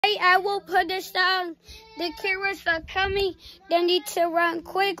I will put this down. The cameras are coming. They need to run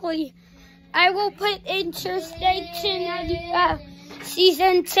quickly. I will put Interstate 295,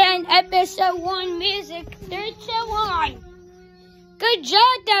 Season 10, Episode 1 music. 3, 2, 1. Good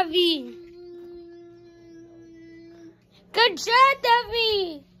job, David. Good job,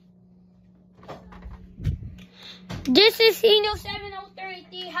 David. This is Hino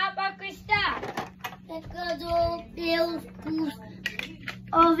 7033. How about Krista?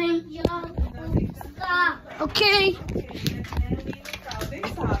 Okay.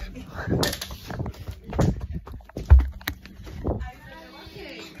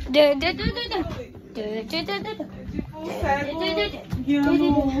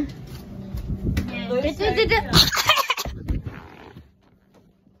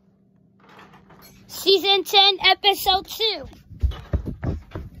 Season 10, Episode 2.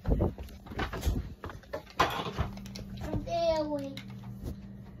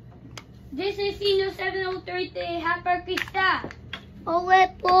 This is Hino 7033. Happy Krista.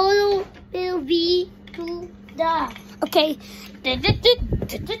 Will be to the. Okay.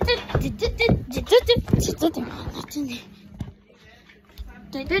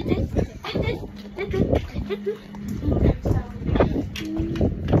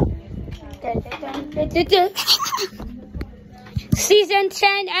 Season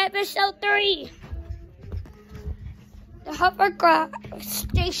 10, Episode 3. The hovercraft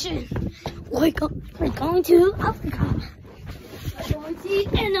station. We're going to Africa. We're going to see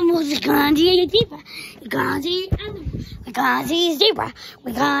animals. We're going to see zebra. We're going to see animals. We're going to see zebra.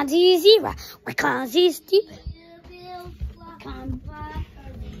 We're going to see zebra. We're going to see zebra.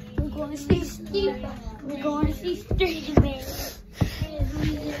 We're going to see zebra. We're going to see zebra.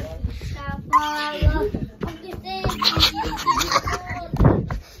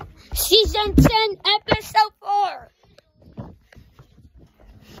 Season 10, Episode 4.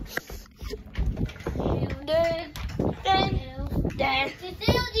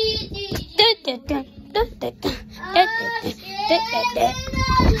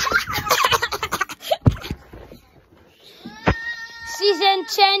 Season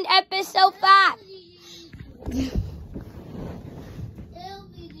 10, Episode 5.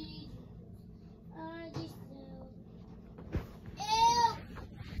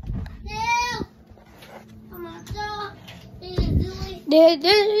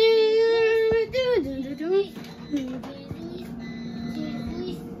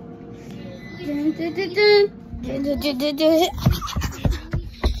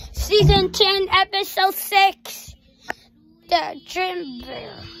 Season 10, Episode 6. The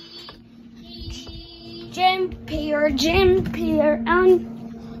Gym Pier on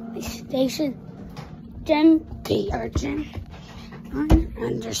the station. Gym Pier on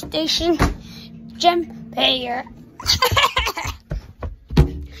the station. Gym Pier.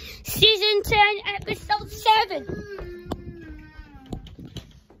 Season 10, Episode 7.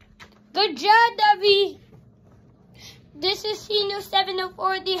 Good job, Davi. This is Hino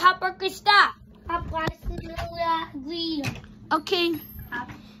 740. Hapa Krista. Okay.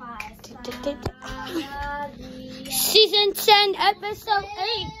 Season 10, Episode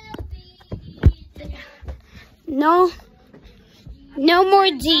 8. No more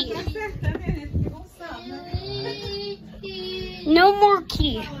D. No more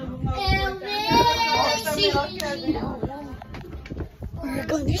key. We're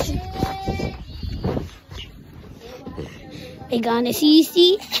gonna see. We're gonna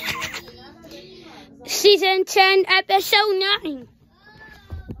see. Season 10, Episode 9.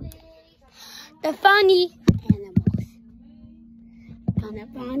 The funny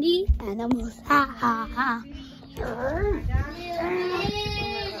animals. Ha ha ha.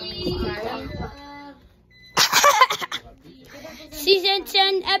 Season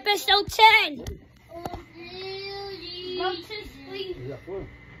 10, Episode 10. Go to sleep.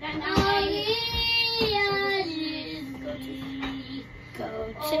 Go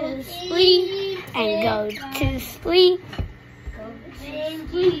to sleep and go to sleep.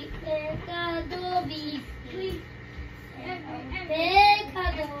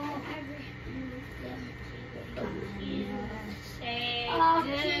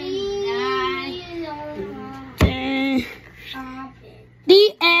 The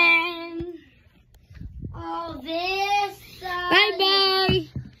end. Bye-bye.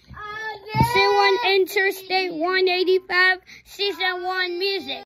 See you on Interstate 185, Season 1 music.